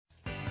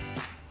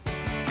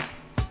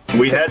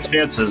We had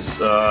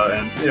chances,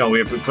 and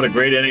we put a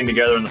great inning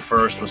together in the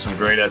first with some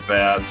great at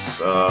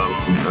bats,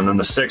 and then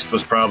the sixth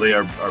was probably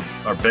our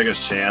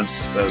biggest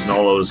chance, as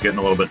Nola was getting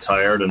a little bit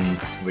tired, and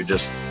we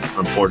just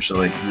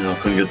unfortunately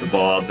couldn't get the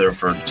ball out there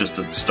for just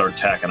to start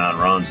tacking on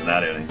runs in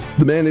that inning.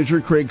 The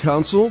manager, Craig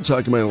Counsell,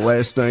 talking about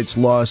last night's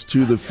loss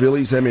to the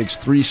Phillies. That makes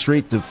 3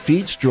 straight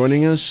defeats.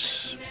 Joining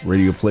us,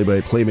 radio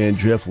play-by-play man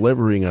Jeff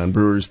Levering on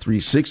Brewers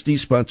 360,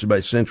 sponsored by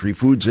Century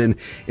Foods and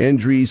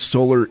Andrees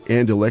Solar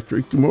and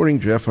Electric. Good morning,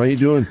 Jeff. How you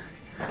doing?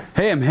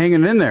 Hey, I'm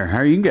hanging in there. How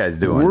are you guys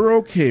doing? We're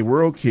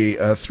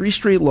okay. 3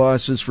 straight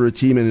losses for a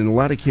team, and in a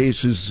lot of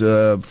cases,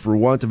 for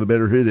want of a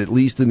better hit, at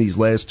least in these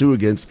last 2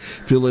 against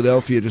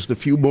Philadelphia, just a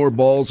few more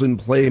balls in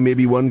play,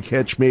 maybe 1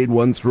 catch made,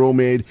 1 throw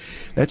made.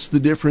 That's the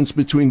difference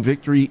between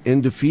victory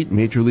and defeat in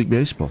Major League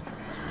Baseball.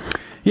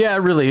 Yeah, it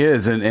really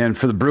is. And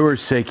for the Brewers'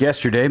 sake,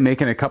 yesterday,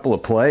 making a couple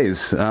of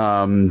plays,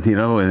 an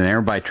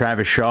error by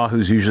Travis Shaw,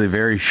 who's usually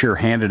very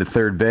sure-handed at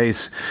third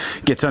base,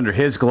 gets under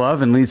his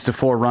glove and leads to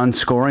 4 runs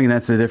scoring, and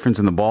that's the difference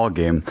in the ball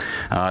game.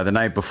 The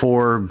night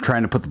before,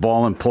 trying to put the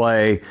ball in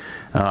play,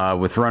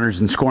 with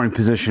runners in scoring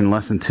position,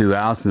 less than 2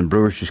 outs, and the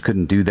Brewers just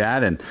couldn't do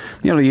that. And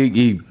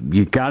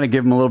you got to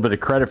give them a little bit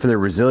of credit for their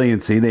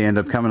resiliency. They end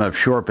up coming up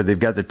short, but they've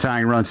got the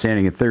tying run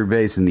standing at third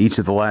base in each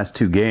of the last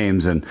 2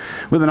 games, and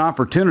with an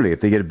opportunity if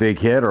they get a big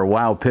hit or a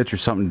wild pitch or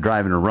something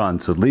driving a run.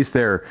 So at least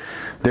they're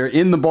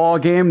in the ball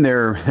game.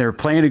 They're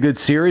playing a good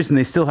series, and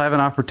they still have an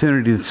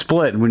opportunity to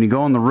split. And when you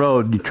go on the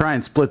road, you try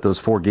and split those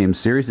 4-game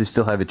series. They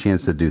still have a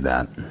chance to do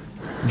that.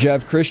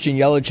 Jeff, Christian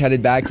Yelich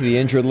headed back to the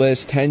injured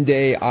list,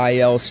 10-day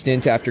IL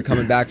stint after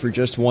coming back for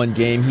just 1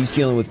 game. He's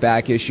dealing with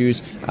back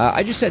issues.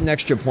 I just said in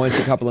Extra Points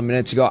a couple of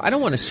minutes ago, I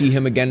don't want to see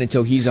him again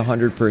until he's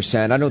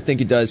 100%. I don't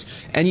think it does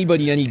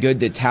anybody any good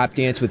to tap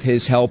dance with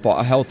his health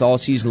all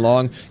season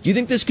long. Do you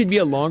think this could be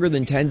a longer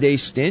than 10-day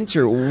stint,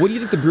 or what do you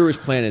think the Brewers'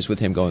 plan is with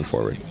him going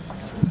forward?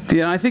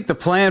 Yeah, I think the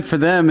plan for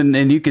them,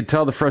 and you could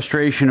tell the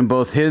frustration in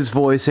both his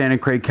voice and in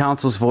Craig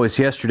Counsell's voice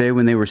yesterday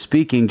when they were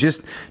speaking,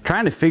 just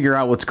trying to figure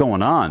out what's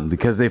going on,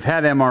 because they've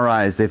had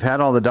MRIs, they've had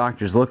all the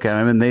doctors look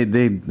at him, and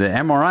the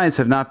MRIs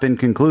have not been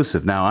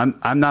conclusive. Now,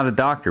 I'm not a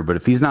doctor, but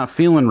if he's not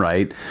feeling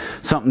right,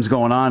 something's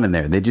going on in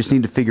there. They just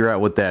need to figure out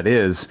what that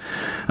is.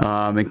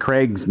 And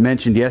Craig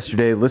mentioned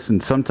yesterday, listen,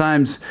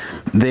 sometimes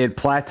they had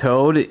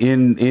plateaued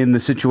in the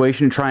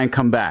situation to try and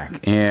come back,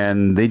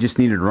 and they just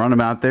needed to run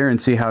him out there and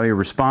see how he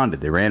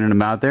responded. They ran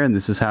him out there, and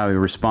this is how he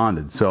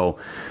responded. So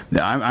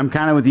I'm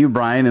kind of with you,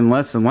 Brian.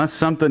 Unless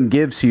something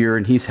gives here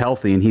and he's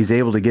healthy and he's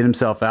able to get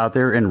himself out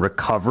there and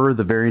recover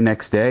the very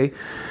next day,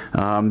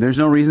 there's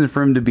no reason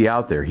for him to be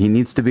out there. He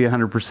needs to be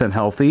 100%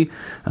 healthy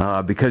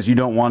because you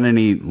don't want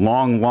any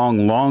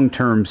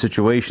long-term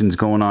situations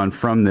going on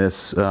from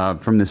this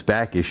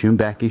back issue. And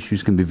back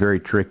issues can be very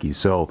tricky.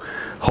 So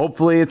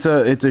hopefully it's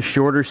a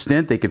shorter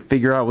stint. They can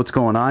figure out what's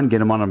going on, get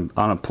him on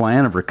a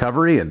plan of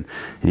recovery, and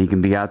he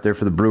can be out there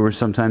for the Brewers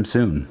sometime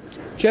soon.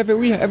 Jeff,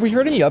 have we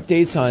heard any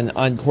updates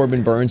on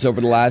Corbin Burns over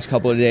the last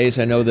couple of days?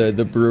 I know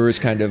the Brewers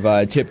kind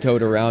of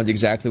tiptoed around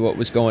exactly what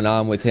was going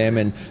on with him,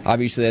 and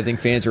obviously I think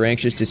fans are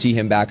anxious to see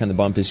him back on the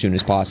bump as soon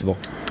as possible.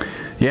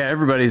 Yeah,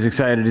 everybody's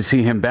excited to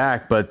see him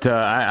back, but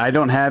I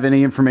don't have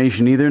any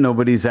information either.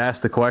 Nobody's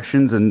asked the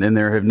questions, and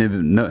there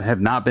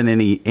have not been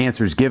any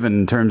answers given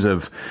in terms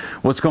of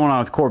what's going on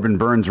with Corbin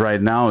Burns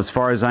right now. As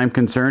far as I'm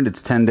concerned,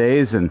 it's 10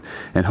 days, and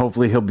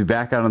hopefully he'll be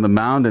back out on the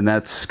mound, and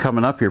that's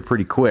coming up here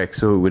pretty quick.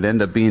 So it would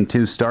end up being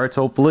 2 starts,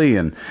 hopefully,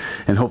 and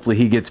hopefully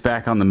he gets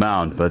back on the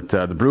mound. But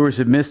the Brewers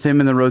have missed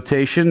him in the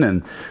rotation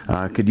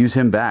and could use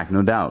him back,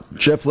 no doubt.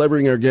 Jeff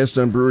Levering, our guest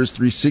on Brewers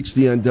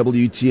 360 on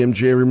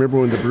WTMJ. Remember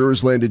when the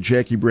Brewers landed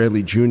Jackie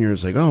Bradley Jr.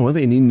 It's like, oh, well,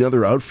 they need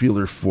another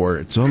outfielder for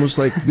it. It's almost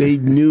like they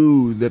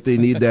knew that they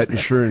need that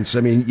insurance.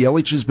 I mean,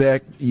 Yelich is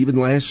back even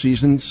last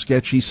season,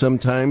 sketchy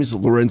sometimes.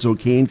 Lorenzo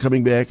Cain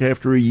coming back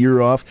after a year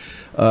off.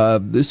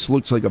 This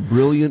looks like a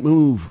brilliant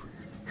move.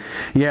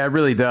 Yeah, it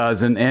really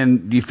does.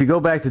 And if you go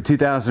back to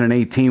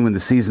 2018 when the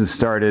season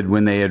started,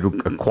 when they had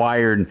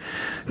acquired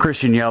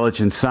Christian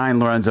Yelich and signed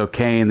Lorenzo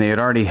Cain, they had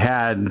already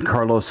had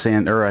Domingo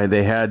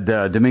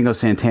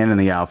Santana in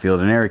the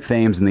outfield and Eric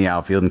Thames in the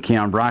outfield and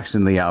Keon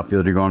Broxton in the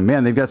outfield. You're going,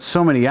 man, they've got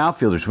so many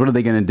outfielders. What are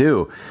they going to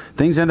do?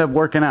 Things end up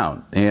working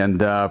out. And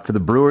for the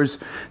Brewers,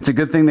 it's a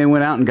good thing they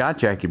went out and got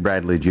Jackie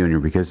Bradley Jr.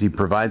 because he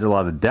provides a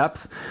lot of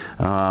depth.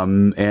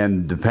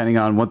 And depending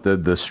on what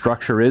the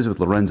structure is with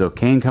Lorenzo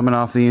Cain coming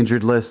off the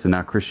injured list and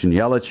now Christian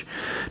Yelich,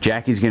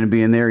 Jackie's going to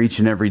be in there each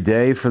and every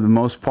day for the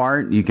most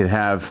part. You could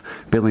have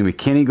Billy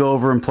McKinney go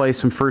over and play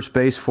some first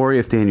base for you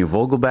if Daniel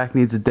Vogelbach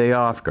needs a day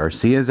off.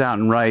 Garcia's out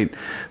and right.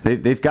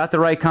 They've got the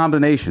right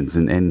combinations,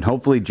 and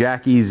hopefully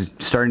Jackie's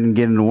starting to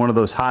get into one of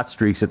those hot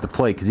streaks at the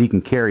plate because he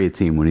can carry a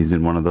team when he's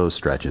in one of those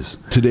stretches.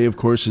 Today, of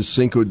course, is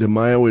Cinco de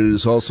Mayo. It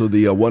is also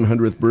the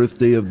 100th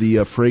birthday of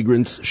the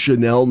fragrance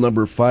Chanel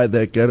No. 5.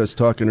 That got us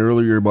talking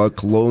earlier about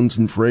colognes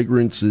and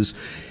fragrances.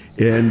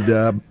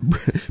 And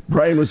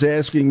Brian was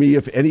asking me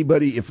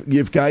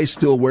if guys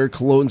still wear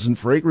colognes and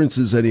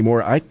fragrances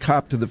anymore. I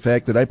cop to the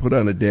fact that I put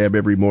on a dab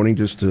every morning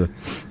just to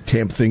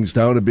tamp things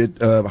down a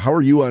bit. How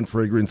are you on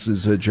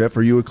fragrances, Jeff?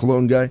 Are you a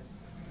cologne guy?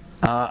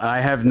 I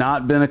have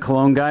not been a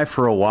cologne guy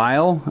for a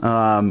while.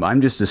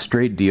 I'm just a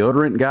straight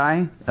deodorant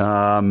guy.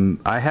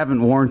 I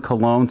haven't worn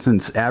cologne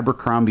since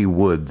Abercrombie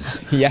Woods.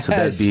 Yes. So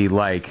that'd be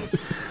like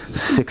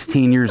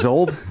 16 years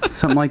old,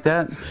 something like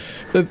that.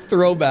 The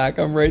throwback.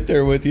 I'm right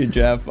there with you,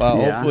 Jeff.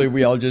 Yeah. Hopefully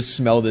we all just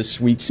smell the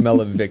sweet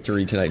smell of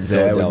victory tonight in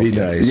Philadelphia. That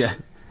would be nice.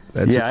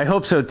 Yeah. I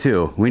hope so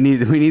too. We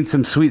need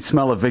some sweet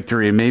smell of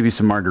victory and maybe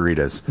some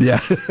margaritas. Yeah,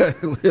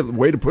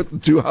 way to put the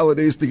two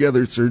holidays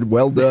together, sir.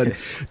 Well done.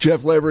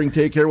 Jeff Levering,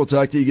 take care. We'll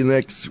talk to you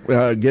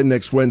again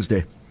next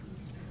Wednesday.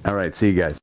 All right, see you guys.